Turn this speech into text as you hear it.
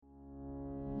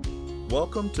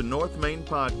Welcome to North Main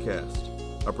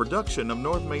Podcast, a production of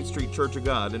North Main Street Church of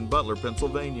God in Butler,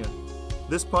 Pennsylvania.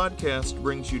 This podcast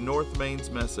brings you North Main's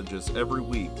messages every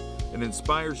week and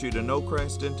inspires you to know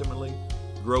Christ intimately,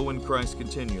 grow in Christ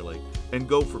continually, and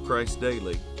go for Christ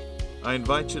daily. I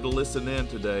invite you to listen in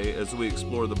today as we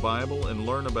explore the Bible and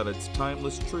learn about its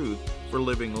timeless truth for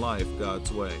living life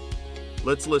God's way.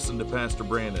 Let's listen to Pastor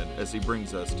Brandon as he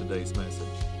brings us today's message.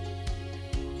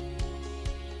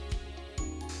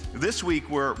 This week,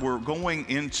 we're going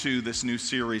into this new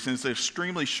series, and it's an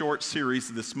extremely short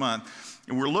series this month,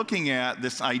 and we're looking at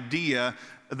this idea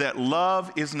that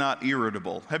love is not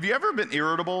irritable. Have you ever been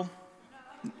irritable?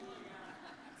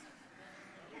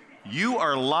 You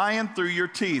are lying through your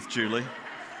teeth, Julie.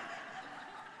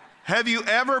 Have you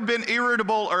ever been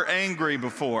irritable or angry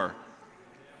before?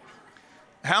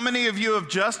 How many of you have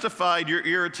justified your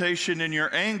irritation and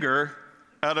your anger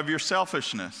out of your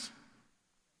selfishness?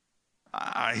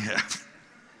 I have.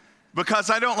 Because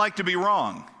I don't like to be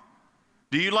wrong.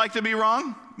 Do you like to be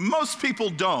wrong? Most people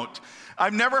don't.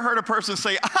 I've never heard a person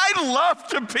say, I love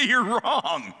to be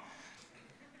wrong.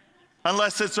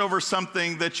 Unless it's over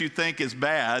something that you think is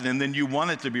bad and then you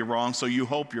want it to be wrong, so you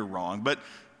hope you're wrong. But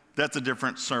that's a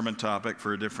different sermon topic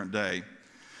for a different day.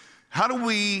 How do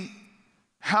we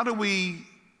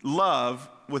love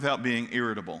without being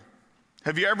irritable?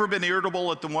 Have you ever been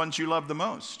irritable at the ones you love the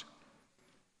most?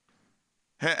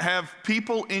 Have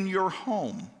people in your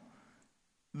home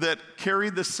that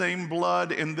carry the same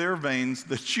blood in their veins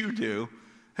that you do,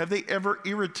 have they ever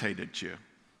irritated you?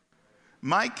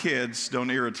 My kids don't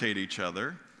irritate each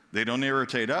other. They don't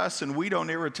irritate us, and we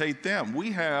don't irritate them. We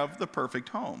have the perfect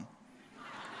home.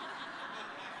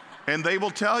 And they will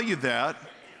tell you that.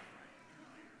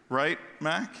 Right,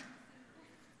 Mac?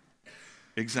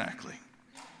 Exactly.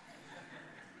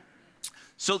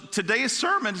 So today's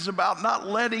sermon is about not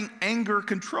letting anger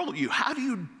control you. How do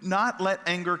you not let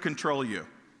anger control you?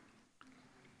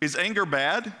 Is anger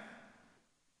bad?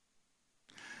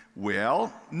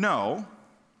 Well, no.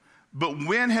 But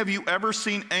when have you ever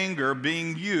seen anger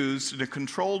being used in a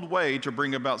controlled way to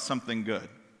bring about something good?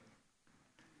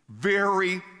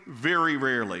 Very, very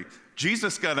rarely.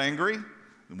 Jesus got angry.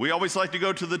 We always like to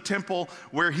go to the temple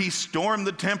where he stormed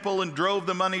the temple and drove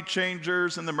the money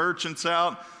changers and the merchants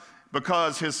out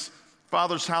because his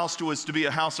father's house was to be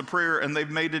a house of prayer, and they've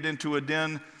made it into a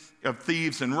den of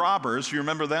thieves and robbers. You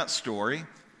remember that story?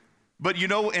 But you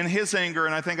know, in his anger,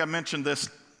 and I think I mentioned this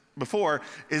before,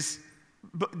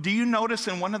 but do you notice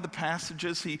in one of the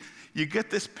passages, you get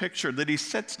this picture that he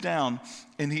sits down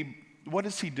and what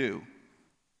does he do?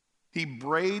 He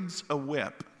braids a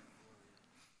whip.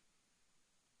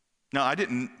 Now, I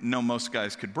didn't know most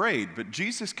guys could braid, but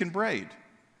Jesus can braid.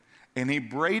 And he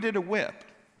braided a whip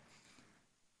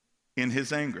in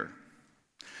his anger.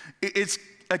 It's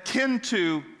akin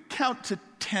to count to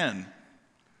 10.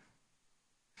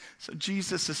 So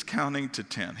Jesus is counting to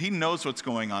 10. He knows what's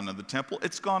going on in the temple.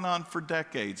 It's gone on for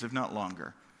decades, if not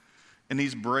longer. And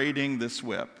he's braiding this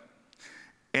whip.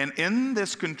 And in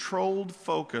this controlled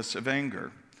focus of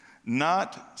anger,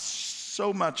 not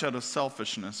so much out of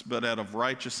selfishness, but out of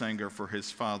righteous anger for his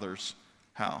father's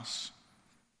house,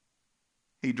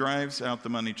 he drives out the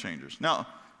money changers. Now,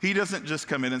 he doesn't just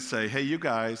come in and say, hey, you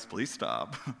guys, please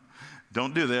stop.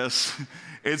 Don't do this.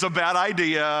 It's a bad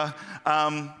idea.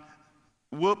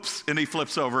 Whoops, and he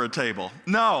flips over a table.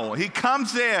 No, he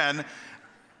comes in.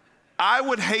 I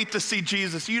would hate to see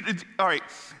Jesus. All right,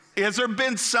 has there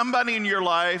been somebody in your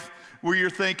life where you're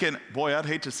thinking, boy, I'd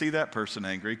hate to see that person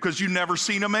angry, because you've never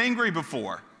seen him angry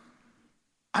before?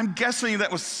 I'm guessing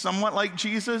that was somewhat like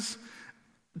Jesus,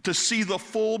 to see the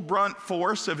full brunt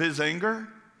force of his anger.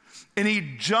 And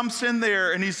he jumps in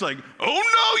there and he's like, oh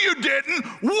no you didn't,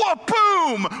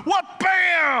 wha-boom,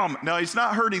 wha-bam. Now he's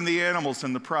not hurting the animals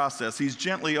in the process. He's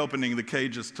gently opening the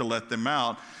cages to let them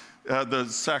out, the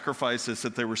sacrifices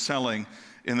that they were selling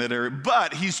in that area.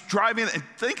 But he's driving, and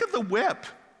think of the whip.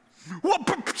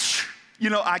 You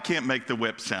know, I can't make the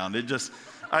whip sound.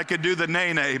 I could do the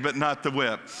nay-nay, but not the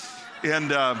whip. And,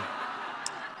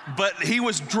 but he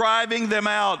was driving them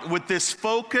out with this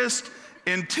focused,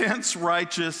 intense,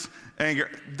 righteous anger.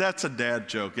 That's a dad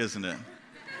joke, isn't it?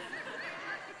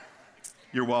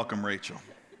 You're welcome, Rachel.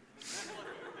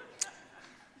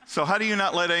 So how do you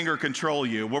not let anger control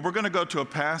you? Well, we're going to go to a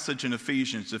passage in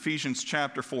Ephesians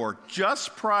chapter 4.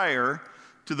 Just prior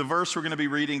to the verse we're going to be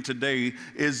reading today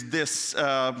is this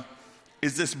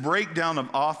breakdown of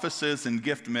offices and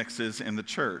gift mixes in the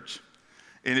church.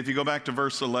 And if you go back to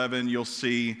verse 11, you'll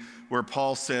see where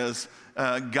Paul says,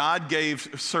 God gave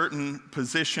certain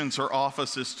positions or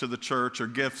offices to the church or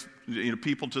gifts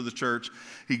people to the church.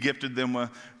 He gifted them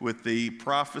with the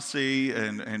prophecy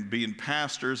and being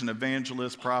pastors and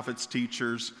evangelists, prophets,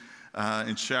 teachers,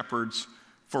 and shepherds.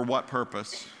 For what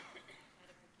purpose?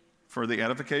 For the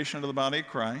edification of the body of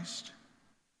Christ,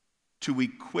 to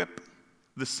equip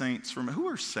the saints from... Who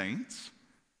are saints?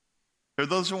 Are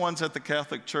those the ones that the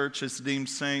Catholic Church is deemed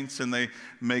saints and they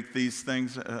make these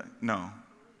things? No.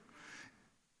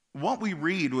 What we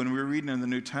read when we're reading in the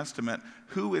New Testament,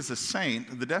 who is a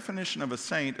saint? The definition of a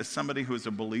saint is somebody who is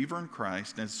a believer in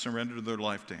Christ and has surrendered their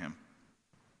life to him.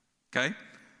 Okay?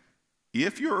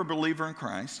 If you're a believer in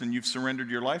Christ and you've surrendered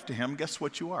your life to him, guess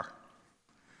what you are?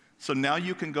 So now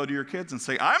you can go to your kids and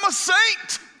say, I'm a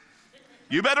saint!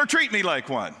 You better treat me like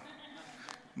one.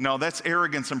 No, that's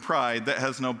arrogance and pride. That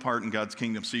has no part in God's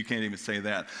kingdom, so you can't even say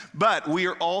that. But we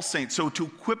are all saints. So to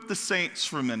equip the saints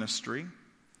for ministry,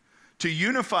 to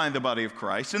unify the body of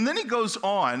Christ. And then he goes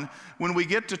on, when we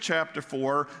get to chapter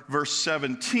 4, verse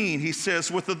 17, he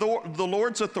says, with the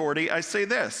Lord's authority, I say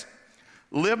this,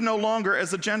 live no longer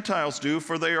as the Gentiles do,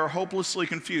 for they are hopelessly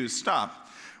confused. Stop.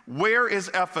 Where is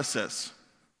Ephesus?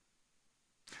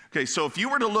 Okay, so if you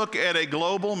were to look at a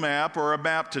global map or a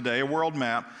map today, a world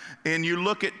map, and you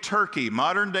look at Turkey,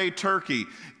 modern day Turkey,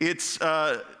 it's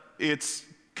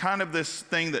kind of this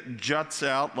thing that juts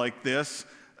out like this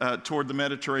toward the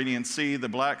Mediterranean Sea. The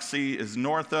Black Sea is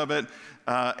north of it,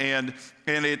 and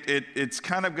it's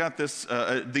kind of got this,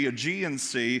 the Aegean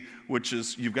Sea, which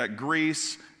is, you've got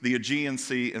Greece, the Aegean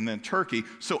Sea, and then Turkey.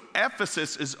 So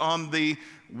Ephesus is on the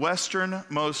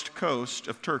westernmost coast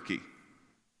of Turkey.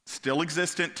 Still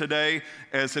existent today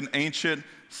as an ancient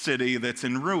city that's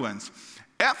in ruins.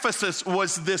 Ephesus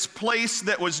was this place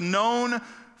that was known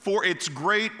for its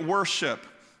great worship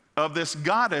of this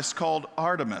goddess called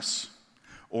Artemis.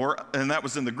 And that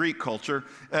was in the Greek culture.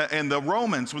 And the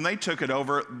Romans, when they took it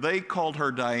over, they called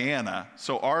her Diana.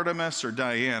 So Artemis or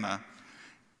Diana.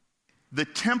 The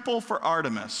temple for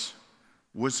Artemis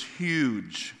was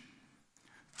huge.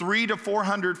 300 to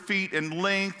 400 feet in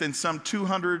length and some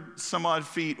 200 some odd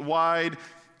feet wide.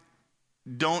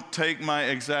 Don't take my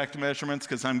exact measurements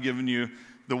because I'm giving you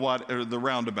the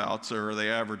roundabouts or the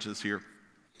averages here.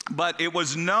 But it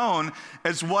was known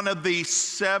as one of the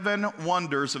 7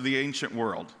 wonders of the ancient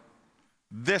world.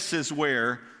 This is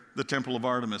where the Temple of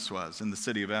Artemis was, in the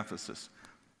city of Ephesus.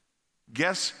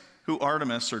 Guess who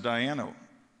Artemis or Diana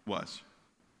was?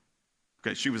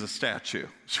 Okay, she was a statue.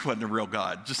 She wasn't a real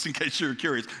god, just in case you were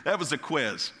curious. That was a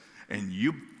quiz, and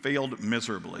you failed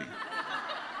miserably.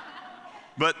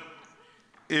 But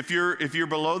if you're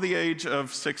below the age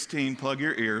of 16, plug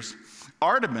your ears.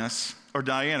 Artemis, or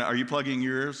Diana, are you plugging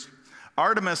your ears?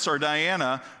 Artemis, or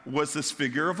Diana, was this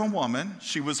figure of a woman.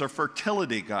 She was a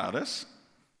fertility goddess.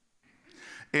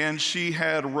 And she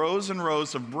had rows and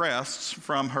rows of breasts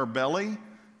from her belly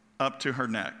up to her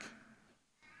neck.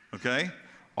 Okay?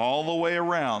 All the way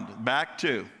around, back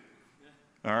to.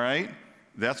 All right?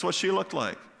 That's what she looked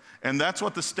like. And that's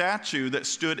what the statue that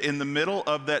stood in the middle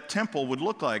of that temple would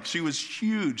look like. She was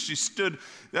huge. She stood,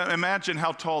 imagine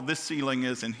how tall this ceiling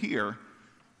is in here.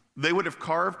 They would have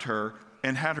carved her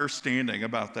and had her standing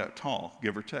about that tall,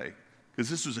 give or take, because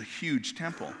this was a huge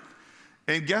temple.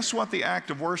 And guess what the act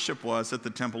of worship was at the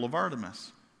Temple of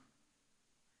Artemis?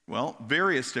 Well,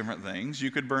 various different things.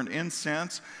 You could burn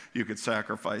incense, you could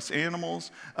sacrifice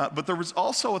animals, but there was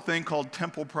also a thing called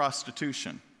temple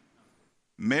prostitution.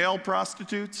 Male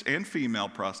prostitutes and female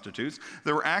prostitutes.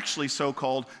 There were actually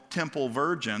so-called temple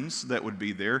virgins that would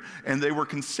be there, and they were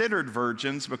considered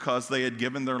virgins because they had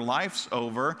given their lives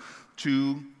over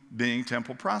to being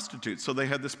temple prostitutes. So they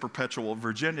had this perpetual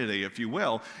virginity, if you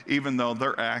will, even though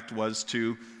their act was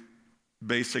to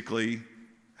basically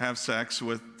have sex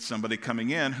with somebody coming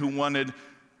in who wanted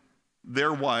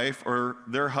their wife or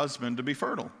their husband to be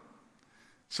fertile.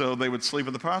 So they would sleep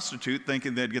with the prostitute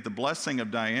thinking they'd get the blessing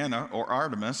of Diana or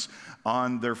Artemis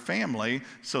on their family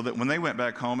so that when they went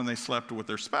back home and they slept with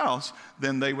their spouse,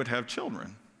 then they would have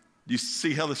children. You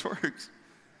see how this works?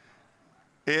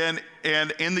 And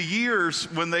in the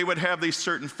years when they would have these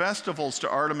certain festivals to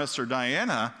Artemis or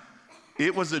Diana,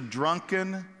 it was a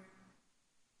drunken,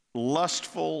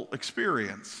 lustful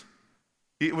experience.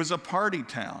 It was a party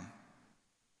town.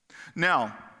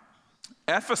 Now,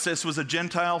 Ephesus was a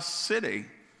Gentile city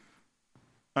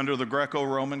under the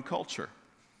Greco-Roman culture.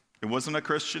 It wasn't a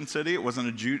Christian city. It wasn't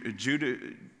a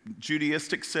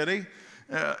Judaistic city.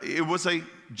 It was a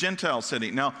Gentile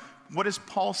city. Now, what is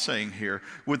Paul saying here?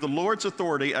 With the Lord's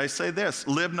authority, I say this,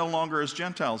 live no longer as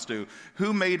Gentiles do.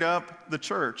 Who made up the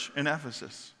church in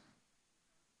Ephesus?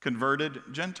 Converted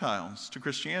Gentiles to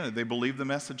Christianity. They believed the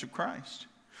message of Christ.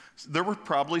 There were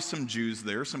probably some Jews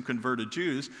there, some converted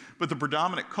Jews, but the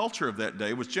predominant culture of that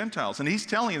day was Gentiles. And he's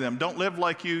telling them, don't live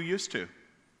like you used to.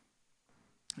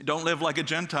 Don't live like a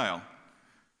Gentile.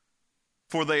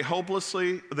 For they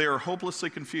are hopelessly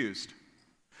confused.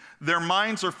 Their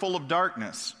minds are full of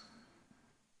darkness.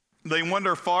 They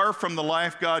wander far from the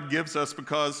life God gives us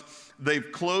because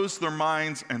they've closed their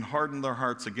minds and hardened their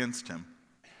hearts against him.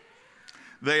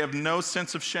 They have no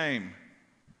sense of shame.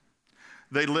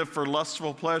 They live for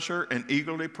lustful pleasure and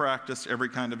eagerly practice every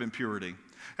kind of impurity.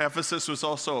 Ephesus was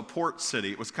also a port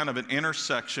city. It was kind of an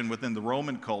intersection within the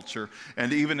Roman culture,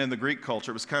 and even in the Greek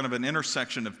culture. It was kind of an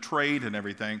intersection of trade and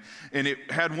everything. And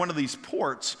it had one of these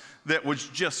ports that was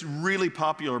just really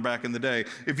popular back in the day.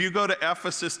 If you go to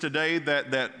Ephesus today,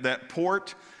 that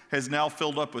port has now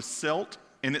filled up with silt.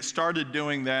 And it started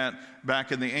doing that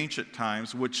back in the ancient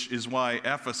times, which is why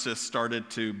Ephesus started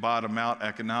to bottom out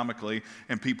economically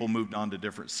and people moved on to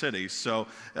different cities. So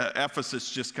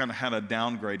Ephesus just kind of had a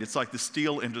downgrade. It's like the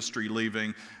steel industry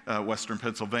leaving Western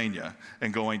Pennsylvania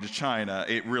and going to China.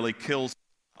 It really kills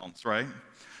towns, right?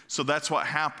 So that's what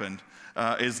happened.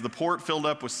 Is the port filled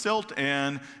up with silt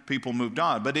and people moved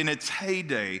on. But in its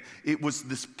heyday, it was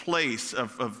this place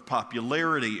of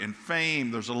popularity and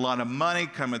fame. There's a lot of money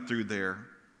coming through there.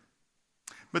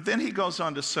 But then he goes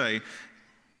on to say,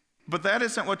 but that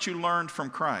isn't what you learned from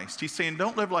Christ. He's saying,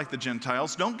 don't live like the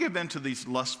Gentiles. Don't give in to these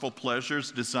lustful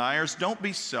pleasures, desires. Don't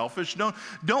be selfish.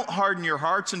 Don't harden your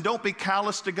hearts, and don't be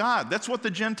callous to God. That's what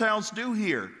the Gentiles do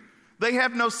here. They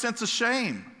have no sense of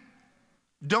shame.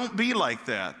 Don't be like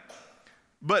that.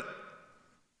 But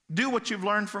do what you've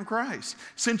learned from Christ.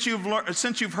 Since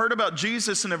you've heard about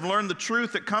Jesus and have learned the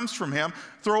truth that comes from him,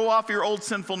 throw off your old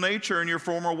sinful nature and your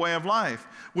former way of life,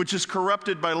 which is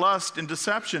corrupted by lust and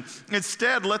deception.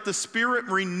 Instead, let the Spirit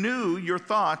renew your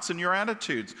thoughts and your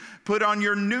attitudes. Put on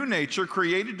your new nature,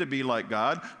 created to be like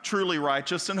God, truly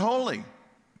righteous and holy.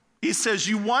 He says,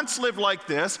 you once lived like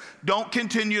this. Don't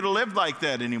continue to live like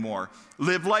that anymore.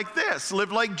 Live like this.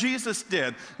 Live like Jesus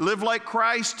did. Live like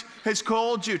Christ has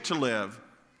called you to live.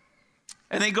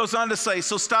 And he goes on to say,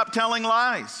 so stop telling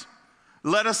lies.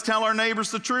 Let us tell our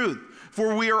neighbors the truth,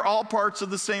 for we are all parts of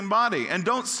the same body. And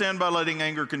don't sin by letting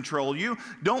anger control you.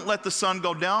 Don't let the sun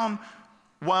go down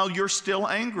while you're still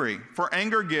angry. For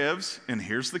anger gives, and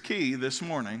here's the key this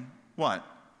morning, what?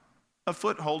 A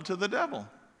foothold to the devil.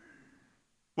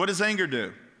 What does anger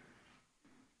do?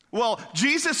 Well,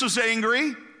 Jesus was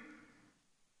angry.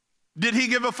 Did he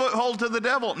give a foothold to the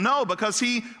devil? No, because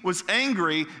he was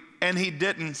angry and he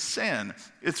didn't sin.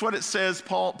 It's what it says.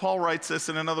 Paul writes this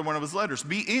in another one of his letters.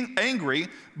 Be angry,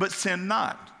 but sin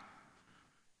not.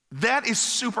 That is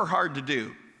super hard to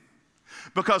do.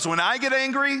 Because when I get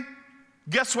angry,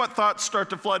 guess what thoughts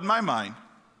start to flood my mind?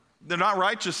 They're not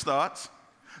righteous thoughts.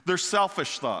 They're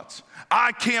selfish thoughts.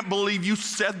 I can't believe you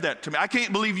said that to me. I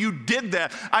can't believe you did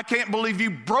that. I can't believe you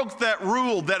broke that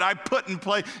rule that I put in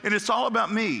place. And it's all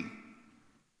about me.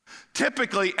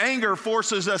 Typically, anger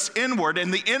forces us inward,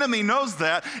 and the enemy knows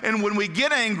that. And when we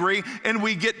get angry and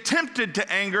we get tempted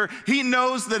to anger, he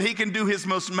knows that he can do his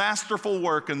most masterful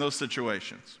work in those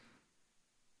situations.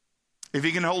 If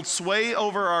he can hold sway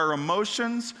over our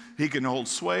emotions, he can hold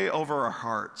sway over our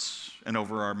hearts and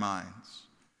over our minds.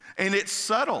 And it's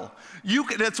subtle.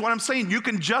 That's what I'm saying. You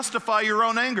can justify your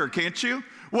own anger, can't you?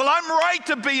 Well, I'm right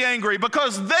to be angry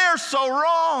because they're so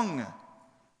wrong.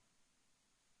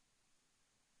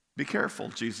 Be careful,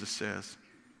 Jesus says.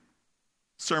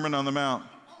 Sermon on the Mount.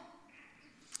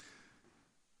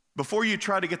 Before you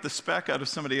try to get the speck out of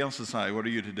somebody else's eye, what are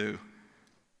you to do?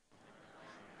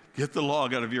 Get the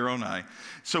log out of your own eye.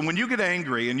 So when you get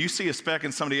angry and you see a speck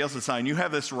in somebody else's eye and you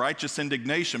have this righteous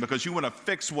indignation because you want to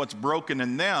fix what's broken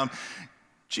in them,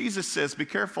 Jesus says, be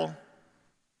careful.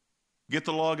 Get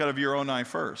the log out of your own eye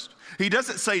first. He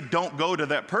doesn't say don't go to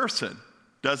that person,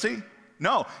 does he?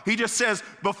 No, he just says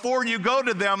before you go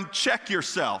to them, check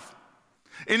yourself.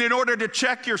 And in order to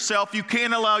check yourself, you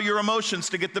can't allow your emotions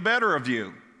to get the better of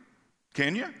you.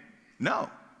 Can you? No.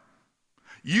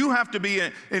 You have to be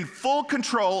in full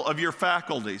control of your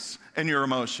faculties and your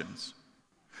emotions.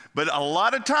 But a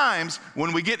lot of times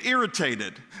when we get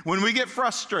irritated, when we get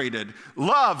frustrated,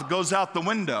 love goes out the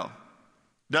window,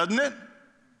 doesn't it?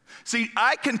 See,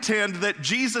 I contend that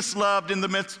Jesus loved in the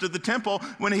midst of the temple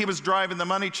when he was driving the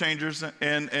money changers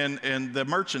and the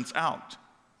merchants out.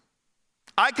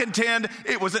 I contend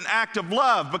it was an act of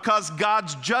love because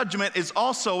God's judgment is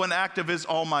also an act of his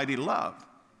almighty love.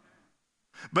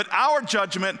 But our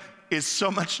judgment is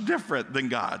so much different than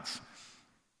God's.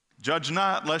 Judge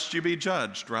not, lest you be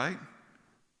judged, right?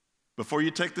 Before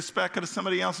you take the speck out of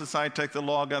somebody else's eye, take the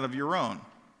log out of your own.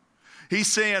 He's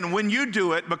saying when you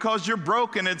do it, because you're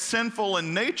broken and sinful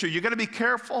in nature, you got to be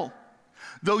careful.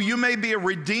 Though you may be a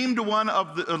redeemed one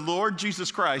of the Lord Jesus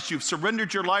Christ, you've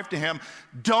surrendered your life to him,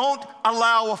 don't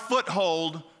allow a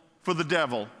foothold for the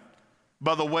devil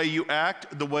by the way you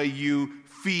act, the way you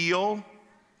feel.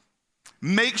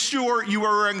 Make sure you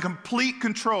are in complete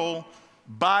control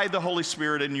by the Holy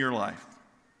Spirit in your life.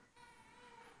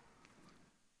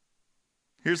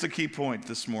 Here's the key point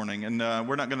this morning, and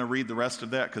we're not going to read the rest of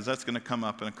that because that's going to come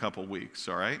up in a couple weeks,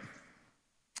 all right?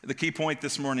 The key point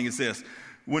this morning is this.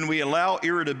 When we allow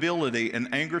irritability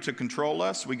and anger to control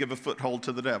us, we give a foothold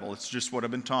to the devil. It's just what I've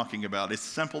been talking about. It's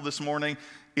simple this morning.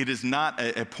 It is not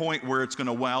a point where it's going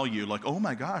to wow you like, oh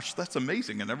my gosh, that's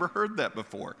amazing. I never heard that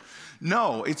before.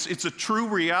 No, it's a true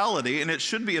reality, and it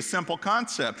should be a simple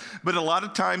concept. But a lot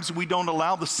of times we don't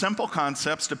allow the simple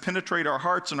concepts to penetrate our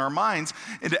hearts and our minds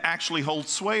and to actually hold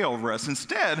sway over us.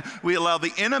 Instead, we allow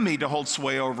the enemy to hold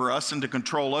sway over us and to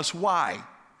control us. Why?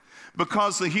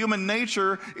 Because the human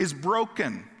nature is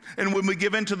broken. And when we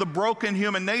give into the broken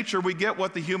human nature, we get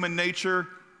what the human nature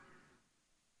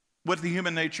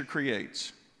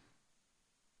creates.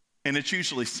 And it's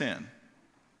usually sin.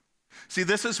 See,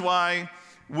 this is why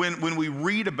when we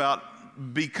read about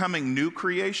becoming new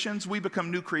creations, we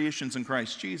become new creations in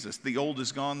Christ Jesus. The old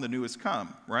is gone, the new has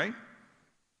come, right?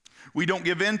 We don't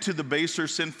give in to the baser,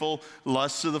 sinful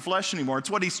lusts of the flesh anymore.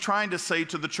 It's what he's trying to say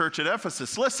to the church at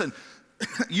Ephesus. Listen,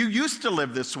 you used to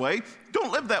live this way.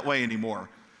 Don't live that way anymore.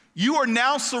 You are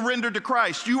now surrendered to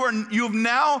Christ. You have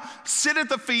now sit at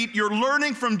the feet. You're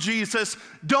learning from Jesus.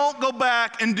 Don't go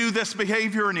back and do this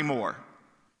behavior anymore.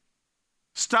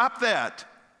 Stop that.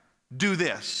 Do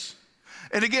this.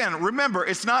 And again, remember,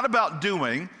 it's not about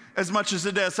doing as much as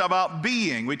it is about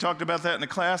being. We talked about that in the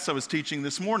class I was teaching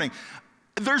this morning.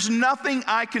 There's nothing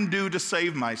I can do to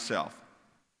save myself.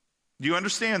 Do you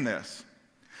understand this?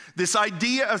 This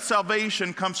idea of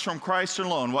salvation comes from Christ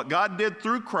alone. What God did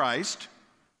through Christ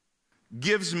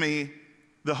gives me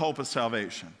the hope of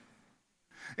salvation.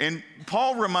 And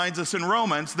Paul reminds us in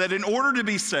Romans that in order to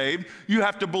be saved, you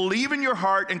have to believe in your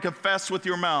heart and confess with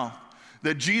your mouth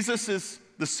that Jesus is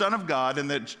the Son of God and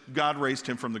that God raised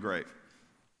him from the grave.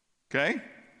 Okay?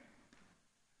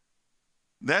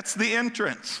 That's the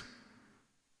entrance.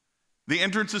 The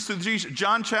entrance is through Jesus.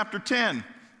 John chapter 10.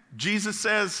 Jesus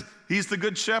says he's the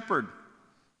good shepherd.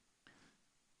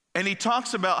 And he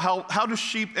talks about how do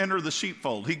sheep enter the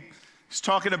sheepfold. He's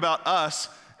talking about us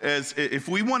as if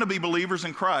we want to be believers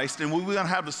in Christ and we want to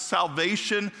have the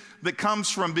salvation that comes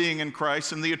from being in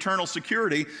Christ and the eternal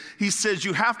security, he says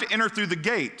you have to enter through the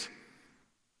gate.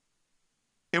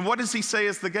 And what does he say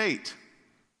is the gate?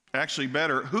 Actually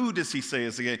better, who does he say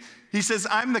is the gate? He says,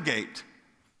 I'm the gate.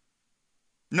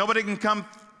 Nobody can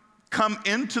come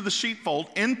into the sheepfold,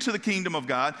 into the kingdom of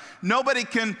God. Nobody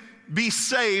can be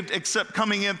saved except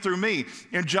coming in through me.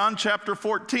 In John chapter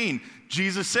 14,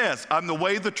 Jesus says, I'm the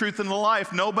way, the truth, and the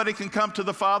life. Nobody can come to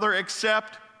the Father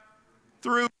except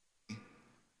through me.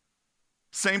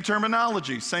 Same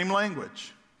terminology, same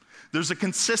language. There's a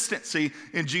consistency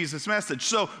in Jesus' message.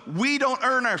 So we don't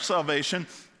earn our salvation.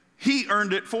 He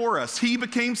earned it for us. He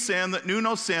became sin that knew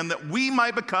no sin, that we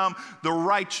might become the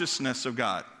righteousness of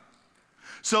God.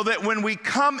 So that when we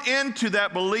come into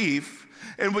that belief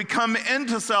and we come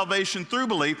into salvation through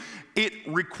belief, it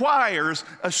requires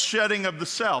a shedding of the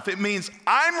self. It means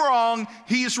I'm wrong,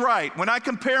 he's right. When I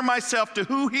compare myself to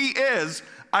who he is,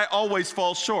 I always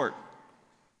fall short.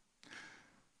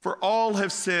 For all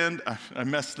have sinned, I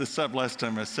messed this up last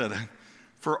time I said it.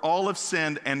 For all have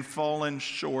sinned and fallen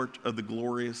short of the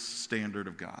glorious standard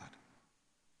of God.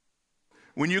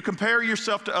 When you compare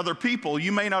yourself to other people,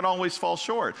 you may not always fall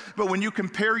short. But when you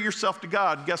compare yourself to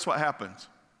God, guess what happens?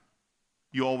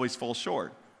 You always fall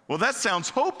short. Well, that sounds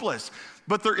hopeless.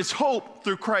 But there is hope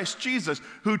through Christ Jesus,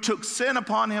 who took sin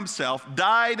upon himself,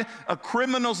 died a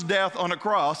criminal's death on a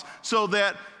cross, so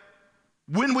that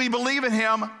when we believe in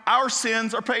him, our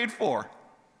sins are paid for.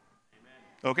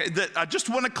 Okay, I just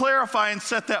want to clarify and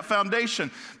set that foundation,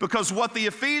 because what the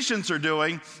Ephesians are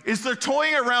doing is they're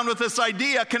toying around with this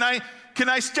idea, can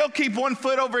I still keep one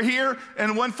foot over here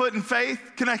and one foot in faith?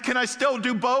 Can I still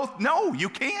do both? No, you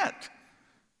can't.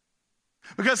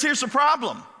 Because here's the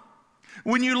problem.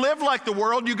 When you live like the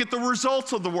world, you get the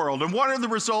results of the world. And what are the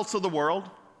results of the world?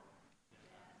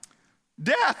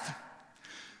 Death.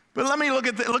 But let me look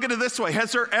at it this way.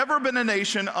 Has there ever been a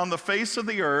nation on the face of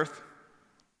the earth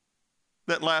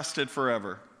that lasted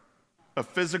forever? A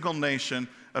physical nation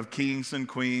of kings and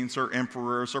queens or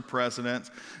emperors or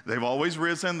presidents. They've always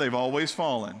risen, they've always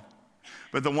fallen.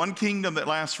 But the one kingdom that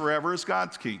lasts forever is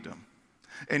God's kingdom.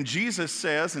 And Jesus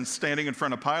says, and standing in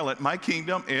front of Pilate, my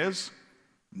kingdom is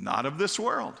not of this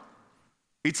world.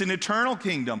 It's an eternal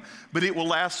kingdom, but it will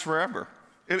last forever.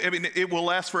 It will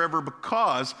last forever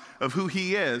because of who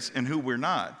he is and who we're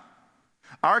not.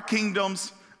 Our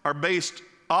kingdoms are based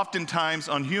oftentimes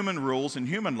on human rules and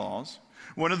human laws.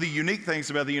 One of the unique things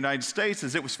about the United States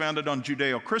is it was founded on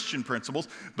Judeo-Christian principles,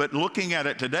 but looking at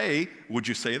it today, would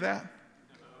you say that?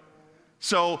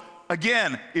 So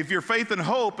again, if your faith and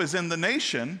hope is in the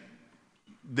nation,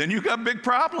 then you've got big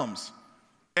problems.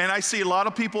 And I see a lot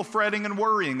of people fretting and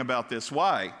worrying about this.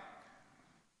 Why?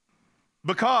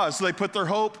 Because they put their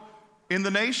hope in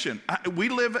the nation. We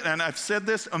live, and I've said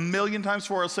this a million times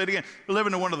before, I'll say it again, we live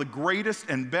in one of the greatest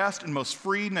and best and most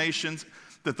free nations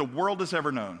that the world has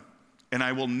ever known. And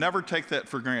I will never take that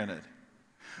for granted.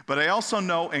 But I also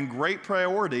know in great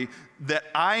priority that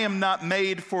I am not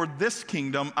made for this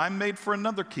kingdom, I'm made for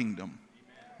another kingdom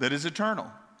that is eternal.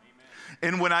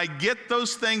 And when I get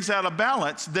those things out of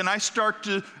balance, then I start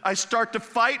to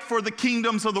fight for the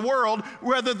kingdoms of the world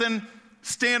rather than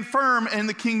stand firm in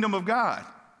the kingdom of God.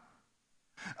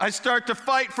 I start to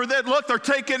fight for that. Look, they're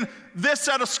taking this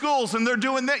out of schools and they're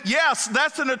doing that. Yes,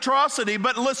 that's an atrocity,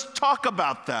 but let's talk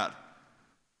about that.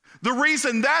 The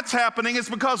reason that's happening is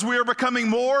because we are becoming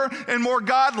more and more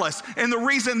godless. And the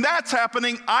reason that's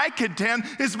happening, I contend,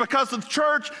 is because the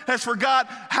church has forgot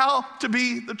how to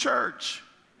be the church.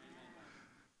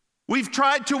 We've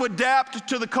tried to adapt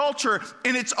to the culture,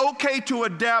 and it's okay to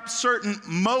adapt certain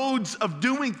modes of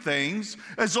doing things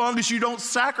as long as you don't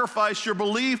sacrifice your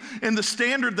belief in the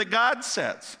standard that God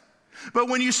sets. But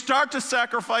when you start to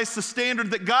sacrifice the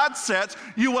standard that God sets,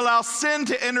 you allow sin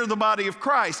to enter the body of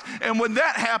Christ. And when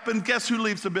that happens, guess who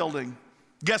leaves the building?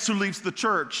 Guess who leaves the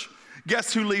church?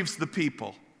 Guess who leaves the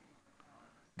people?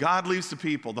 God leaves the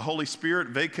people. The Holy Spirit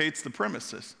vacates the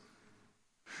premises.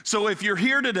 So if you're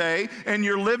here today and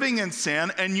you're living in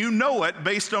sin and you know it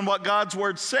based on what God's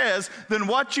word says, then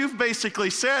what you've basically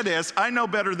said is, I know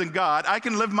better than God. I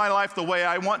can live my life the way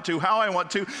I want to, how I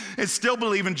want to, and still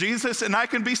believe in Jesus, and I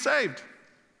can be saved.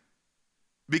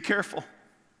 Be careful.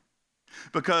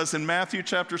 Because in Matthew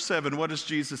chapter 7, what does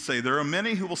Jesus say? There are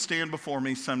many who will stand before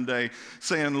me someday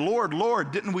saying, Lord,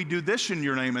 Lord, didn't we do this in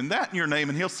your name and that in your name?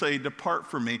 And he'll say, depart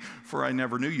from me, for I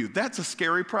never knew you. That's a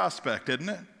scary prospect, isn't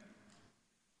it?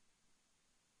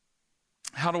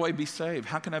 How do I be saved?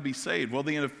 How can I be saved? Well,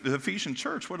 the Ephesian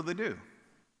church, what do?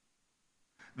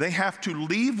 They have to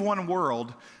leave one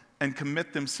world and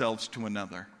commit themselves to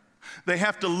another. They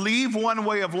have to leave one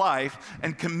way of life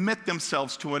and commit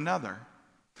themselves to another.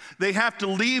 They have to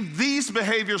leave these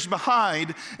behaviors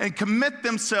behind and commit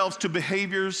themselves to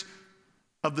behaviors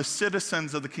of the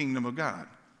citizens of the kingdom of God.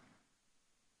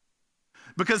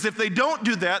 Because if they don't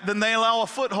do that, then they allow a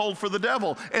foothold for the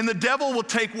devil. And the devil will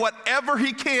take whatever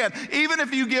he can, even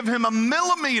if you give him a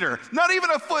millimeter, not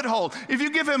even a foothold. If you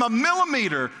give him a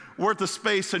millimeter worth of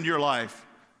space in your life,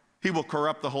 he will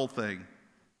corrupt the whole thing.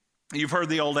 You've heard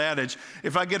the old adage,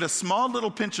 if I get a small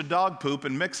little pinch of dog poop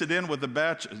and mix it in with a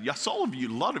batch, yes, all of you,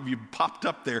 a lot of you popped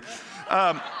up there.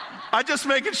 I'm just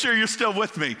making sure you're still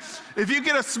with me. If you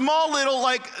get a small little,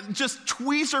 just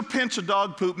tweezer pinch of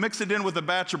dog poop, mix it in with a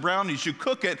batch of brownies, you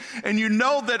cook it, and you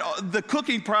know that the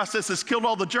cooking process has killed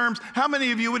all the germs, how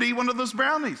many of you would eat one of those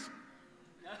brownies?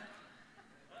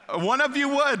 One of you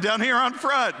would, down here on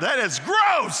front. That is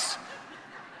gross.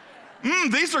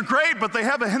 These are great, but they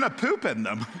have a hint of poop in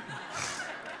them.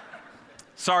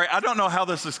 Sorry, I don't know how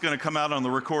this is going to come out on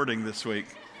the recording this week.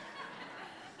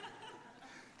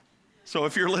 So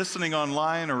if you're listening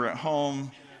online or at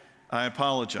home, I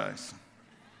apologize.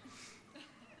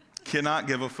 Cannot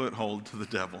give a foothold to the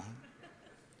devil.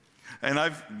 And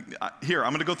I'm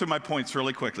going to go through my points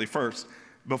really quickly. First,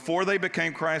 before they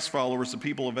became Christ followers, the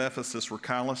people of Ephesus were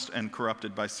calloused and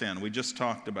corrupted by sin. We just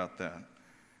talked about that.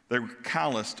 They were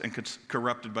calloused and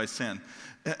corrupted by sin.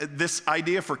 This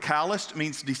idea for calloused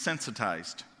means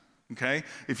desensitized, okay?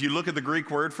 If you look at the Greek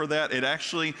word for that, it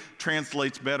actually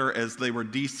translates better as they were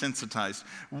desensitized.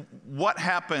 What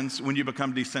happens when you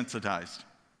become desensitized?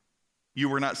 You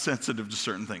were not sensitive to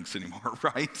certain things anymore,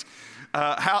 right?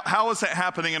 How is that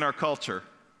happening in our culture?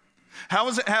 How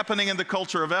is it happening in the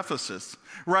culture of Ephesus,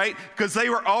 right? Because they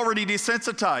were already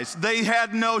desensitized. They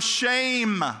had no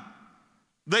shame.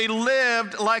 They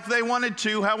lived like they wanted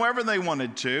to, however they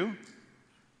wanted to.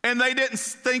 And they didn't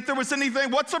think there was anything.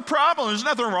 What's the problem? There's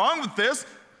nothing wrong with this.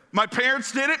 My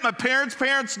parents did it. My parents'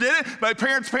 parents did it. My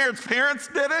parents' parents' parents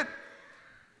did it.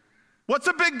 What's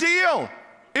a big deal?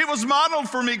 It was modeled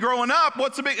for me growing up.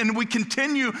 And we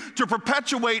continue to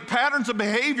perpetuate patterns of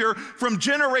behavior from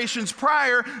generations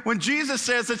prior when Jesus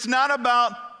says it's not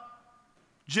about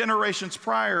generations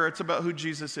prior, it's about who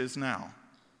Jesus is now.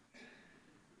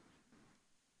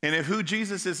 And if who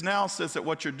Jesus is now says that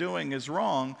what you're doing is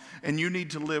wrong and you need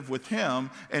to live with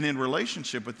him and in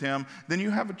relationship with him, then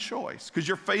you have a choice because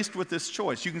you're faced with this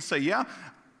choice. You can say, yeah,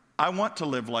 I want to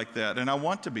live like that and I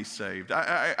want to be saved.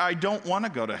 I don't want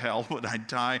to go to hell when I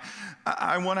die.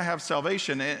 I want to have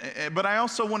salvation. But I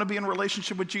also want to be in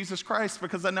relationship with Jesus Christ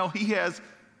because I know he has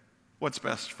what's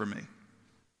best for me.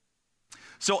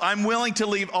 So I'm willing to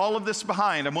leave all of this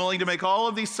behind. I'm willing to make all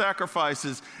of these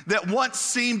sacrifices that once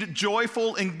seemed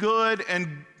joyful and good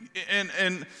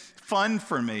and fun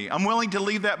for me. I'm willing to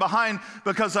leave that behind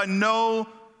because I know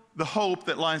the hope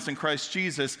that lies in Christ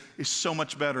Jesus is so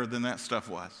much better than that stuff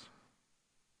was.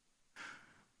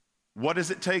 What does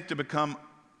it take to become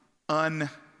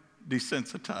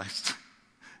undesensitized?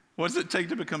 What does it take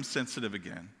to become sensitive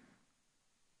again?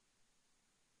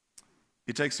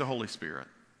 It takes the Holy Spirit.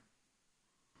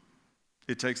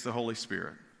 It takes the Holy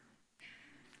Spirit.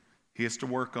 He has to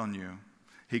work on you.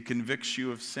 He convicts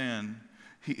you of sin.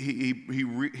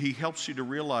 He helps you to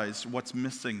realize what's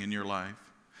missing in your life.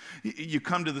 You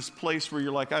come to this place where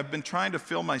you're like, I've been trying to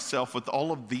fill myself with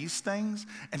all of these things,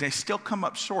 and I still come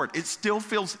up short. It still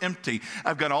feels empty.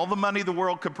 I've got all the money the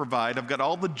world could provide. I've got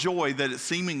all the joy that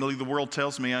seemingly the world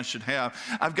tells me I should have.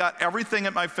 I've got everything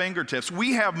at my fingertips.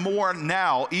 We have more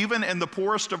now, even in the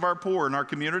poorest of our poor in our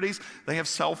communities. They have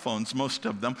cell phones, most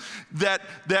of them, that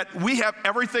we have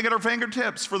everything at our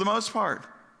fingertips for the most part.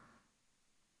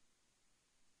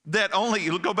 That only,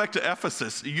 you go back to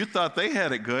Ephesus, you thought they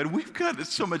had it good. We've got it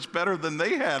so much better than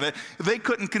they had it. They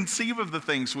couldn't conceive of the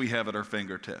things we have at our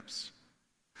fingertips.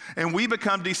 And we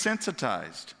become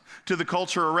desensitized to the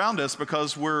culture around us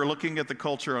because we're looking at the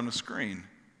culture on a screen.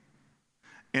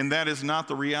 And that is not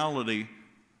the reality,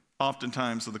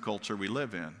 oftentimes, of the culture we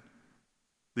live in.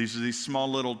 These are these small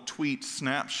little tweet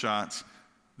snapshots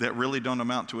that really don't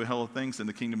amount to a hell of things in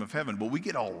the kingdom of heaven. But we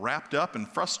get all wrapped up and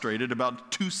frustrated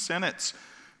about 2-sentence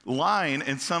line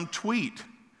in some tweet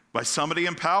by somebody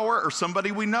in power or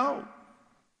somebody we know.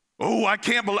 Oh, I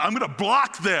can't believe, I'm going to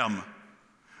block them.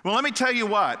 Well, let me tell you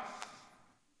what.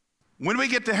 When we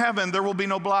get to heaven, there will be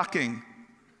no blocking.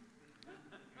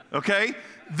 Okay?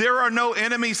 There are no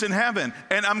enemies in heaven.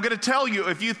 And I'm going to tell you,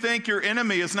 if you think your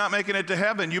enemy is not making it to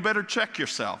heaven, you better check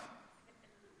yourself.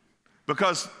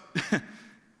 Because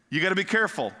you got to be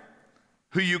careful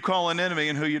who you call an enemy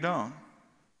and who you don't.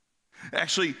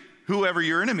 Actually, whoever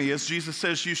your enemy is, Jesus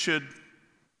says you should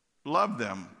love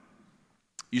them.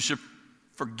 You should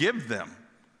forgive them.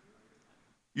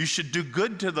 You should do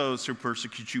good to those who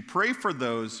persecute you. Pray for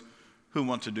those who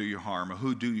want to do you harm or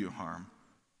who do you harm.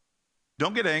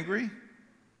 Don't get angry.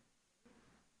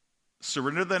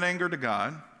 Surrender that anger to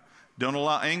God. Don't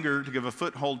allow anger to give a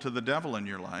foothold to the devil in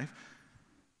your life.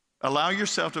 Allow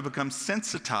yourself to become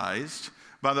sensitized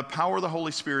by the power of the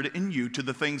Holy Spirit in you to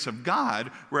the things of God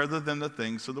rather than the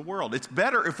things of the world. It's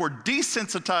better if we're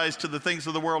desensitized to the things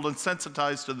of the world and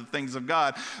sensitized to the things of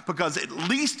God, because at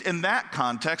least in that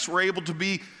context, we're able to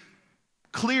be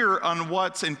clear on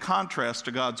what's in contrast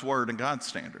to God's word and God's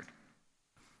standard.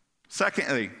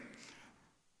 Secondly,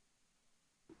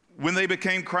 when they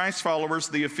became Christ followers,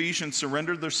 the Ephesians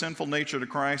surrendered their sinful nature to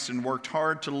Christ and worked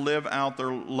hard to live out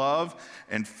their love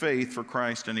and faith for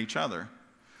Christ and each other.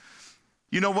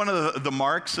 You know, one of the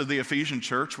marks of the Ephesian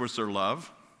church was their love.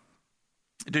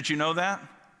 Did you know that?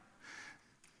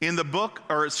 In the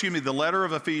the letter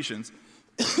of Ephesians,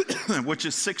 which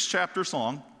is 6 chapters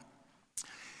long,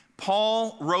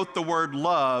 Paul wrote the word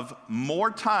love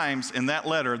more times in that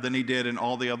letter than he did in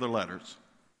all the other letters.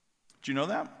 Did you know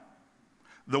that?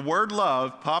 The word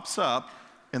love pops up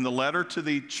in the letter to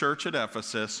the church at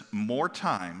Ephesus more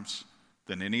times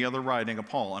than any other writing of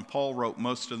Paul, and Paul wrote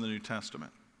most of the New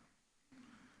Testament.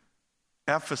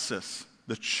 Ephesus,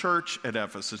 the church at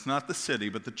Ephesus, not the city,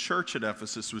 but the church at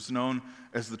Ephesus was known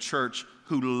as the church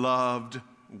who loved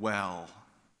well.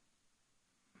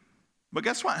 But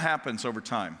guess what happens over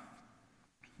time?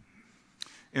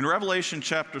 In Revelation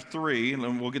chapter 3,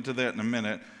 and we'll get to that in a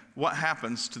minute, what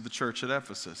happens to the church at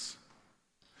Ephesus?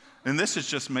 And this is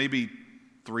just maybe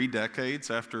 3 decades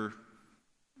after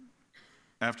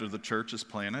the church is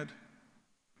planted.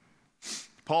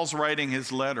 Paul's writing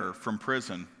his letter from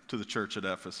prison to the church at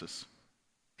Ephesus.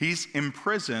 He's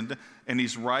imprisoned and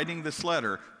he's writing this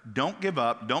letter. Don't give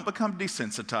up. Don't become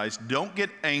desensitized. Don't get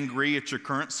angry at your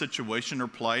current situation or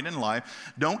plight in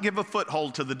life. Don't give a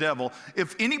foothold to the devil.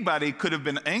 If anybody could have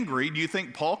been angry, do you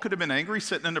think Paul could have been angry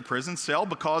sitting in a prison cell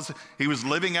because he was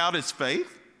living out his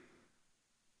faith?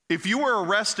 If you were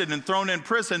arrested and thrown in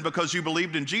prison because you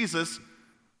believed in Jesus,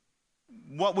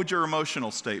 what would your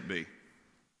emotional state be?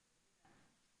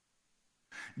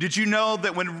 Did you know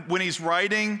that when he's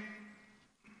writing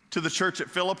to the church at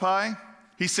Philippi,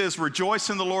 He says, rejoice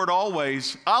in the Lord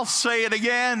always. I'll say it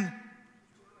again.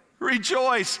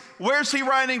 Rejoice. Where's he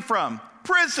writing from?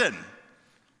 Prison.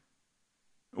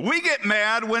 We get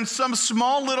mad when some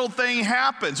small little thing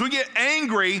happens. We get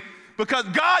angry because,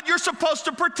 God, you're supposed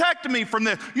to protect me from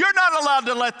this. You're not allowed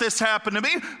to let this happen to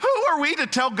me. Who are we to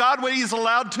tell God what he's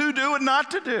allowed to do and not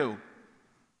to do?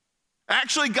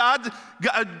 Actually, God,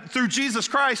 through Jesus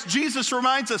Christ, Jesus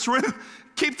reminds us,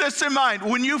 keep this in mind,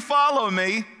 when you follow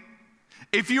me,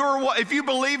 if you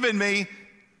believe in me,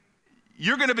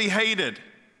 you're going to be hated.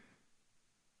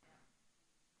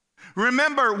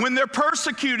 Remember, when they're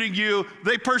persecuting you,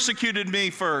 they persecuted me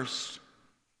first.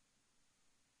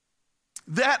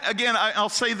 That, again, I'll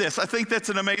say this. I think that's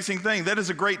an amazing thing. That is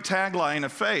a great tagline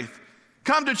of faith.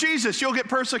 Come to Jesus, you'll get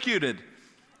persecuted.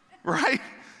 Right?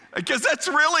 Because that's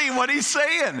really what he's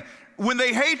saying. When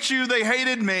they hate you, they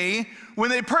hated me. When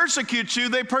they persecute you,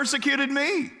 they persecuted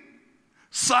me.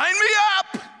 Sign me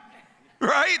up,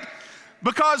 right?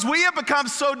 Because we have become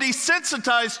so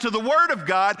desensitized to the Word of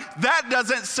God, that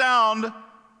doesn't sound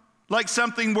like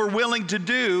something we're willing to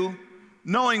do,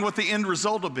 knowing what the end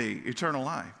result will be, eternal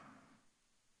life.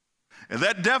 And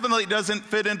that definitely doesn't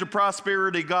fit into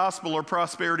prosperity gospel or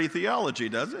prosperity theology,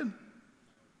 does it?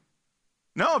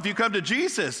 No, if you come to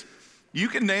Jesus, you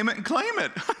can name it and claim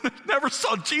it. Never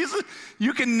saw Jesus.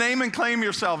 You can name and claim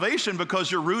your salvation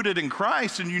because you're rooted in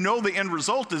Christ and you know the end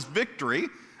result is victory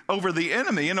over the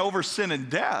enemy and over sin and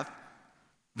death.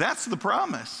 That's the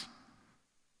promise.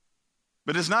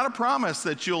 But it's not a promise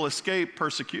that you'll escape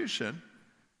persecution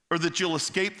or that you'll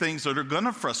escape things that are going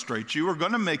to frustrate you or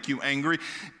going to make you angry.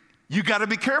 You got to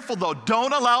be careful, though.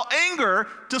 Don't allow anger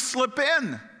to slip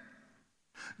in.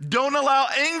 Don't allow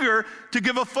anger to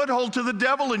give a foothold to the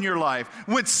devil in your life.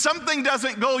 When something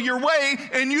doesn't go your way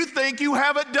and you think you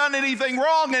haven't done anything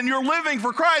wrong and you're living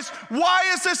for Christ,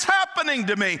 why is this happening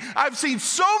to me? I've seen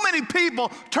so many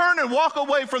people turn and walk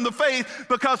away from the faith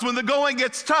because when the going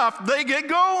gets tough, they get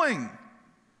going.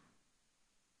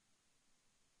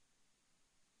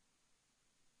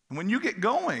 And when you get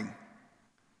going,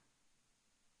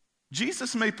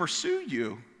 Jesus may pursue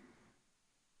you,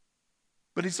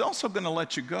 but he's also going to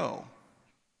let you go.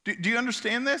 Do you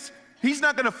understand this? He's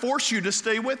not going to force you to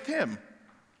stay with him.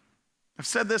 I've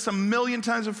said this a million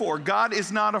times before. God is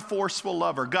not a forceful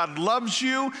lover. God loves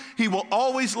you. He will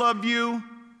always love you.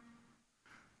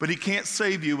 But he can't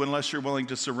save you unless you're willing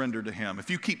to surrender to him. If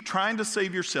you keep trying to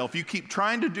save yourself, you keep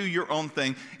trying to do your own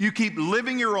thing, you keep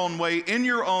living your own way in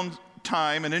your own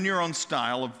time and in your own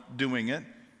style of doing it,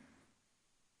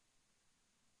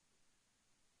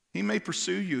 he may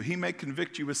pursue you. He may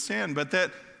convict you of sin, but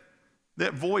that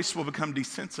voice will become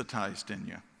desensitized in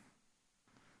you.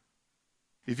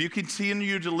 If you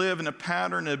continue to live in a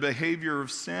pattern of behavior of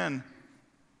sin,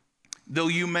 though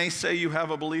you may say you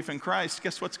have a belief in Christ,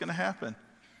 guess what's going to happen?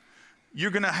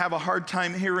 You're going to have a hard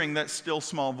time hearing that still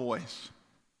small voice.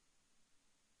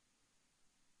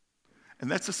 And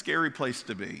that's a scary place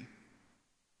to be.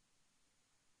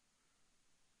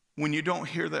 When you don't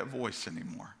hear that voice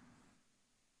anymore.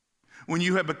 When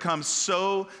you have become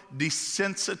so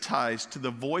desensitized to the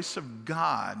voice of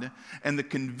God and the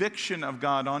conviction of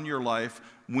God on your life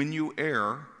when you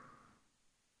err,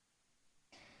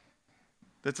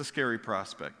 that's a scary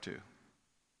prospect too.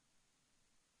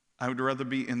 I would rather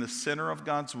be in the center of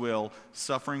God's will,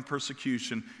 suffering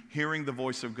persecution, hearing the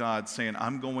voice of God saying,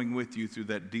 I'm going with you through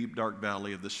that deep, dark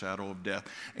valley of the shadow of death,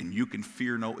 and you can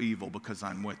fear no evil because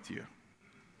I'm with you,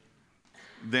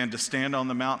 than to stand on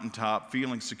the mountaintop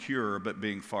feeling secure but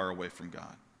being far away from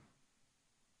God.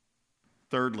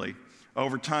 Thirdly,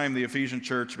 over time, the Ephesian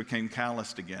church became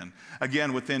calloused again.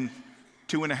 Again, within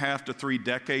 2.5 to 3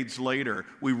 decades later,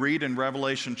 we read in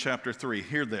Revelation chapter 3.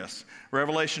 Hear this.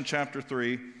 Revelation chapter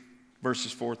 3,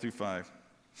 verses 4 through 5.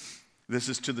 This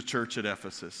is to the church at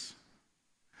Ephesus.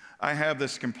 I have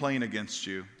this complaint against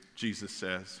you, Jesus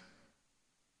says.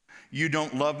 You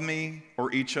don't love me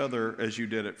or each other as you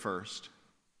did at first.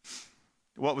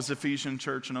 What was the Ephesian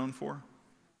church known for?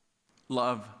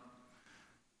 Love.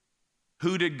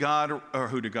 Who did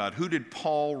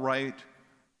Paul write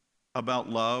about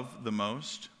love the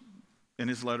most? In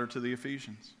his letter to the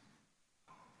Ephesians.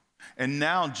 And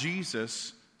now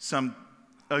Jesus,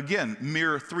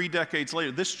 mere 3 decades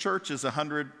later, this church is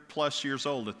 100 plus years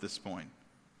old at this point.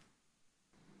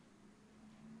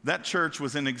 That church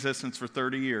was in existence for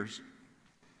 30 years.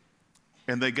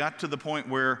 And they got to the point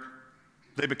where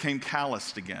they became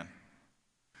calloused again.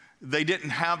 They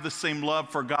didn't have the same love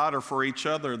for God or for each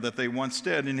other that they once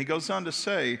did. And he goes on to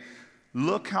say,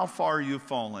 look how far you've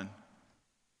fallen.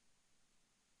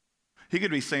 He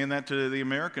could be saying that to the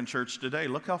American church today.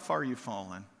 Look how far you've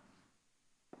fallen.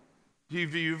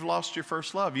 You've lost your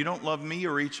first love. You don't love me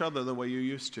or each other the way you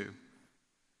used to.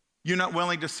 You're not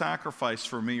willing to sacrifice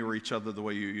for me or each other the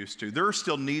way you used to. There are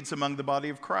still needs among the body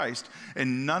of Christ,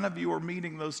 and none of you are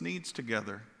meeting those needs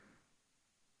together.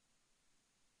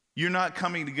 You're not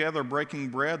coming together breaking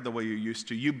bread the way you used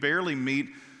to. You barely meet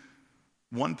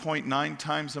 1.9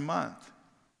 times a month.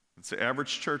 It's the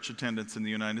average church attendance in the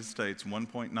United States,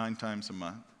 1.9 times a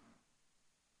month.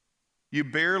 You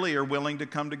barely are willing to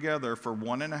come together for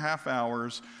 1.5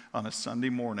 hours on a Sunday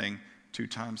morning 2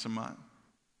 times a month.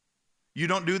 You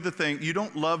don't do the thing, you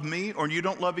don't love me or you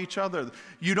don't love each other.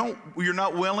 You're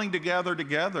not willing to gather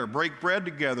together, break bread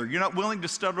together. You're not willing to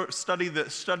study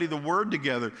the word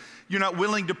together. You're not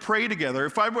willing to pray together.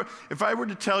 If I were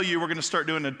to tell you we're going to start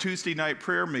doing a Tuesday night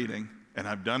prayer meeting, and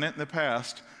I've done it in the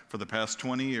past for the past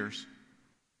 20 years.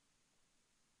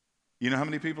 You know how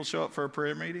many people show up for a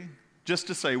prayer meeting? Just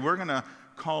to say, we're going to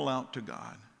call out to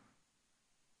God.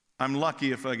 I'm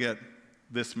lucky if I get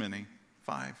this many,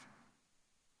 5.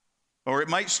 Or it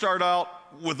might start out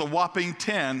with a whopping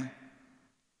 10,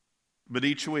 but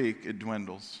each week it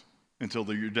dwindles until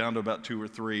you're down to about 2 or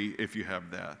 3 if you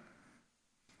have that.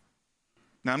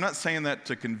 Now, I'm not saying that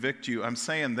to convict you. I'm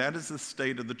saying that is the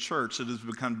state of the church that has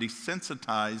become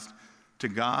desensitized to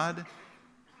God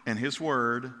and His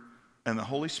Word and the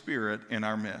Holy Spirit in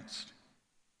our midst,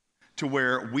 to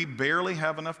where we barely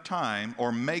have enough time,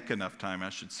 or make enough time, I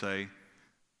should say,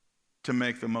 to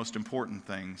make the most important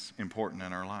things important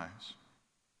in our lives.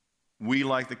 We,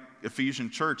 like the Ephesian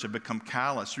church, have become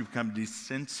callous. We've become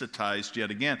desensitized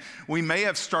yet again. We may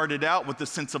have started out with a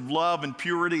sense of love and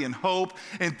purity and hope,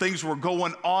 and things were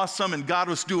going awesome, and God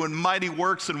was doing mighty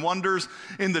works and wonders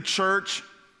in the church.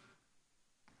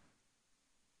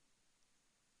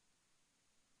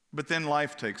 But then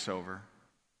life takes over.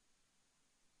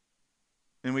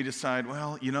 And we decide,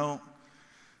 well,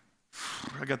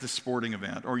 I got this sporting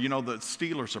event, or the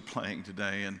Steelers are playing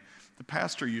today, and the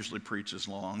pastor usually preaches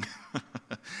long,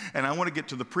 and I want to get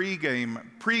to the pregame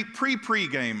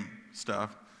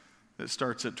stuff that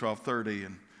starts at 12:30,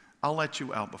 and I'll let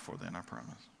you out before then, I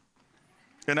promise.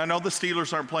 And I know the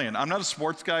Steelers aren't playing. I'm not a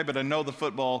sports guy, but I know the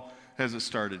football hasn't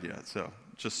started yet, so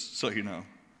just so you know.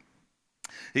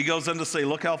 He goes on to say,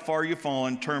 look how far you've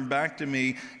fallen, turn back to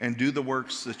me and do the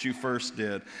works that you first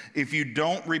did. If you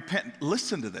don't repent,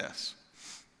 listen to this.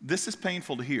 This is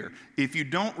painful to hear. If you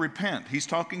don't repent, he's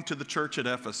talking to the church at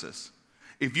Ephesus.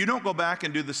 If you don't go back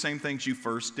and do the same things you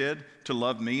first did, to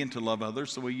love me and to love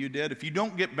others the way you did, if you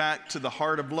don't get back to the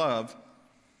heart of love,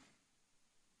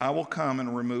 I will come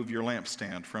and remove your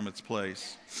lampstand from its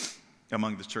place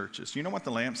among the churches. You know what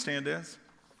the lampstand is?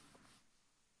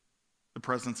 The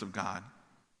presence of God.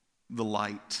 The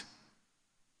light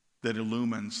that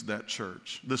illumines that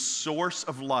church. The source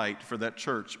of light for that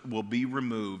church will be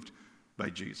removed by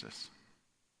Jesus.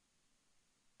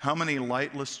 How many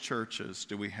lightless churches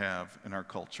do we have in our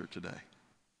culture today?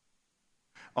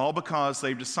 All because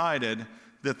they've decided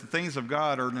that the things of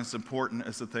God aren't as important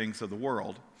as the things of the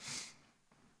world.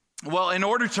 Well, in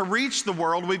order to reach the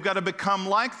world, we've got to become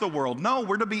like the world. No,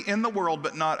 we're to be in the world,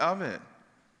 but not of it.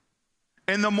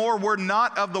 And the more we're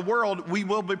not of the world, we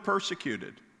will be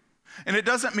persecuted. And it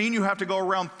doesn't mean you have to go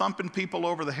around thumping people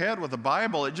over the head with the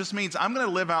Bible. It just means I'm going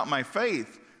to live out my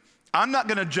faith. I'm not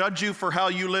going to judge you for how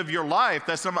you live your life.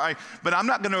 But I'm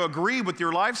not going to agree with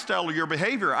your lifestyle or your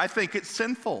behavior. I think it's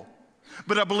sinful.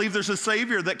 But I believe there's a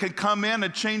Savior that can come in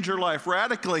and change your life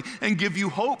radically and give you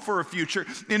hope for a future.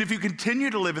 And if you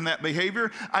continue to live in that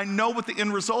behavior, I know what the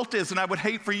end result is, and I would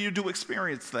hate for you to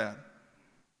experience that.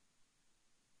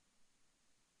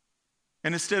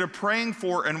 And instead of praying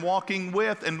for and walking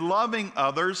with and loving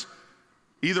others,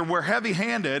 either we're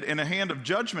heavy-handed in a hand of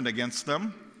judgment against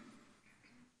them,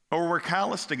 or we're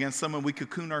calloused against them and we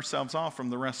cocoon ourselves off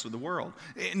from the rest of the world.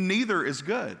 Neither is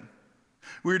good.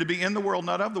 We're to be in the world,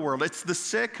 not of the world. It's the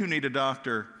sick who need a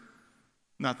doctor,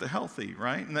 not the healthy,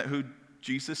 right? And that who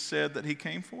Jesus said that he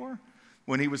came for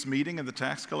when he was meeting in the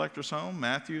tax collector's home,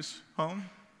 Matthew's home.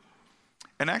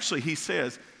 And actually he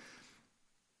says,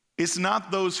 it's not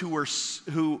those who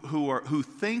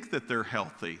think that they're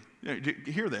healthy.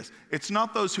 Hear this. It's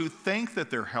not those who think that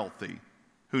they're healthy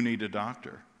who need a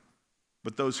doctor,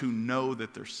 but those who know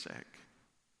that they're sick.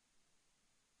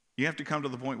 You have to come to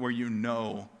the point where you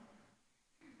know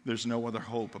there's no other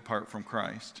hope apart from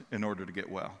Christ in order to get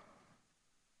well.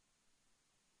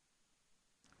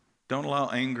 Don't allow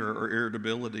anger or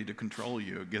irritability to control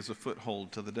you. It gives a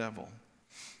foothold to the devil.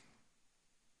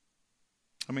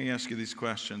 Let me ask you these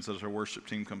questions as our worship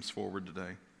team comes forward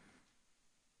today.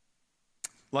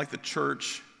 Like the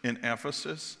church in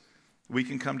Ephesus, we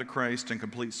can come to Christ in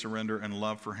complete surrender and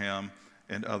love for him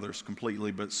and others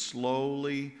completely, but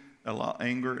slowly allow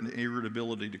anger and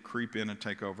irritability to creep in and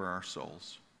take over our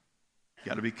souls. You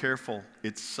got to be careful.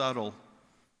 It's subtle.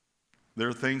 There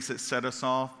are things that set us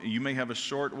off. You may have a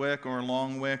short wick or a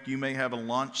long wick. You may have a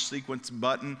launch sequence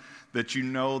button that you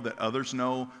know that others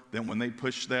know that when they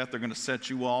push that, they're going to set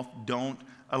you off. Don't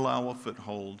allow a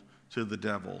foothold to the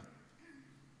devil.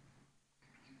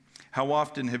 How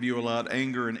often have you allowed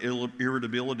anger and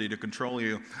irritability to control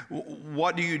you?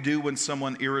 What do you do when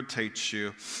someone irritates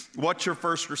you? What's your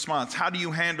first response? How do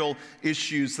you handle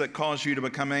issues that cause you to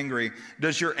become angry?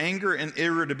 Does your anger and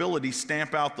irritability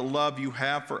stamp out the love you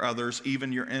have for others,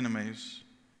 even your enemies?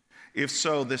 If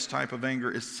so, this type of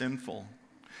anger is sinful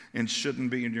and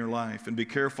shouldn't be in your life. And be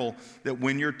careful that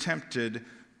when you're tempted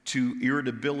to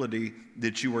irritability,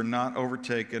 that you are not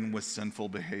overtaken with sinful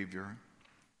behavior.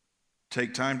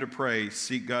 Take time to pray,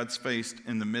 seek God's face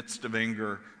in the midst of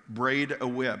anger, braid a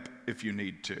whip if you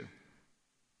need to.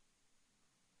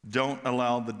 Don't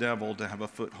allow the devil to have a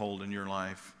foothold in your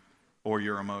life or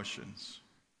your emotions.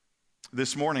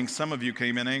 This morning, some of you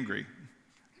came in angry.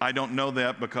 I don't know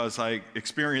that because I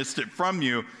experienced it from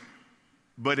you,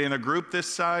 but in a group this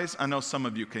size, I know some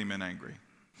of you came in angry.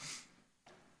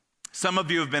 Some of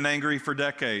you have been angry for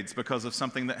decades because of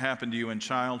something that happened to you in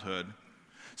childhood.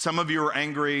 Some of you are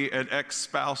angry at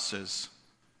ex-spouses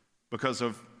because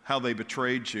of how they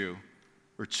betrayed you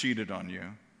or cheated on you.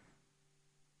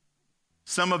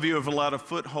 Some of you have allowed a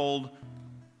foothold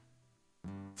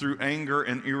through anger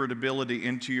and irritability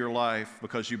into your life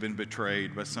because you've been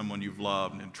betrayed by someone you've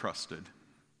loved and trusted.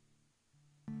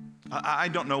 I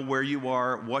don't know where you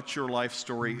are, what your life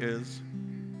story is,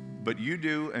 but you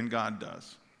do and God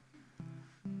does.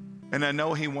 And I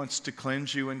know He wants to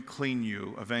cleanse you and clean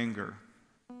you of anger.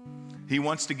 He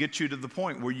wants to get you to the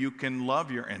point where you can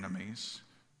love your enemies,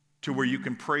 to where you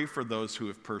can pray for those who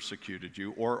have persecuted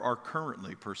you or are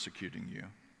currently persecuting you.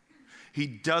 He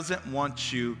doesn't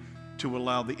want you to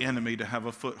allow the enemy to have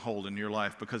a foothold in your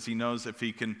life, because He knows if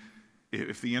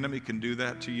the enemy can do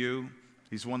that to you,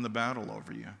 he's won the battle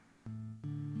over you.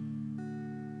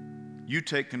 You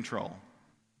take control.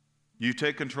 You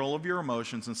take control of your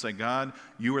emotions and say, God,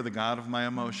 you are the God of my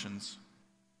emotions.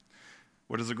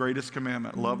 What is the greatest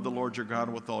commandment? Love the Lord your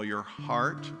God with all your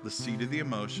heart, the seat of the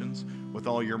emotions, with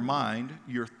all your mind,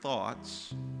 your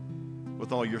thoughts,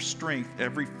 with all your strength,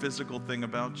 every physical thing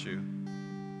about you.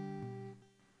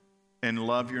 And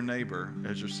love your neighbor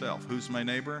as yourself. Who's my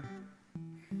neighbor?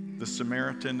 The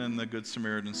Samaritan in the Good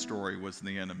Samaritan story was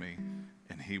the enemy,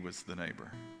 and he was the neighbor.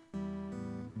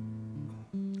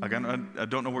 I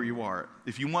don't know where you are.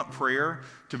 If you want prayer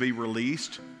to be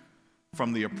released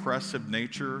from the oppressive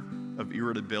nature of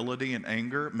irritability and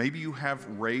anger, maybe you have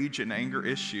rage and anger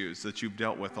issues that you've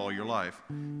dealt with all your life.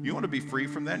 You want to be free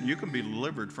from that? You can be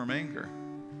delivered from anger.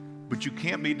 But you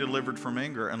can't be delivered from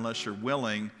anger unless you're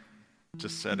willing to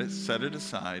set it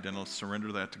aside and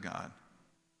surrender that to God.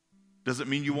 Doesn't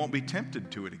mean you won't be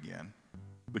tempted to it again,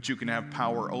 but you can have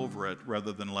power over it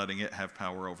rather than letting it have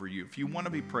power over you. If you want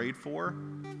to be prayed for,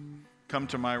 come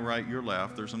to my right, your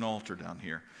left. There's an altar down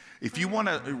here. If you want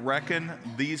to reckon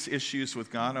these issues with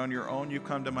God on your own, you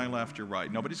come to my left, your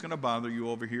right. Nobody's going to bother you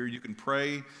over here. You can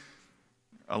pray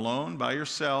alone, by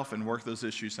yourself, and work those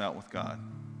issues out with God.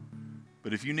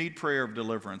 But if you need prayer of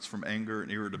deliverance from anger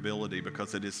and irritability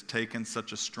because it has taken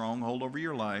such a stronghold over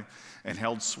your life and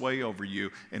held sway over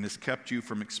you and has kept you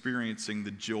from experiencing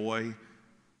the joy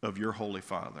of your Holy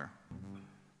Father,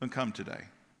 then come today.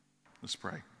 Let's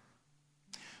pray.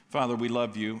 Father, we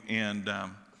love you, and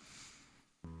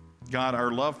God,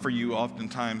 our love for you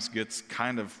oftentimes gets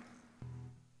kind of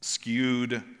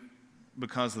skewed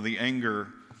because of the anger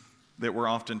that we're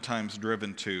oftentimes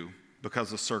driven to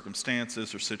because of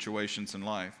circumstances or situations in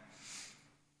life.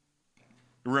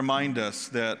 Remind us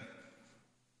that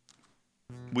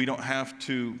we don't have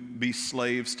to be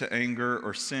slaves to anger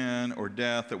or sin or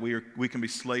death, that we can be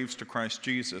slaves to Christ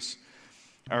Jesus,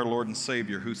 our Lord and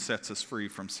Savior, who sets us free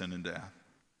from sin and death.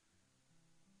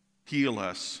 Heal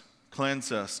us,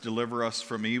 cleanse us, deliver us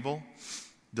from evil,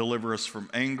 deliver us from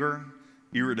anger,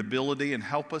 irritability, and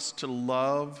help us to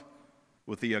love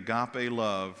with the agape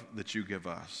love that you give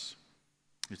us.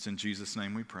 It's in Jesus'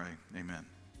 name we pray. Amen.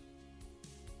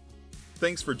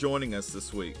 Thanks for joining us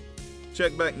this week.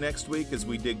 Check back next week as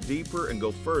we dig deeper and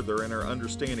go further in our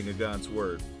understanding of God's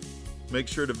Word. Make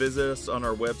sure to visit us on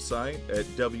our website at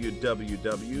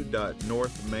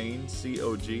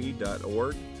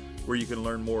www.northmaincog.org, where you can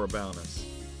learn more about us.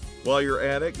 While you're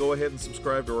at it, go ahead and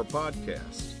subscribe to our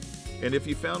podcast. And if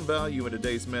you found value in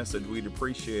today's message, we'd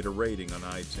appreciate a rating on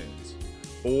iTunes.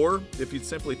 Or if you'd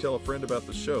simply tell a friend about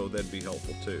the show, that'd be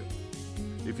helpful too.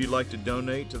 If you'd like to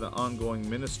donate to the ongoing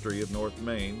ministry of North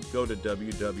Main, go to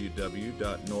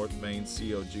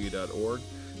www.northmaincog.org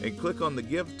and click on the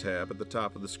Give tab at the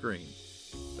top of the screen.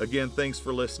 Again, thanks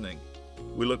for listening.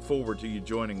 We look forward to you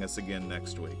joining us again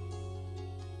next week.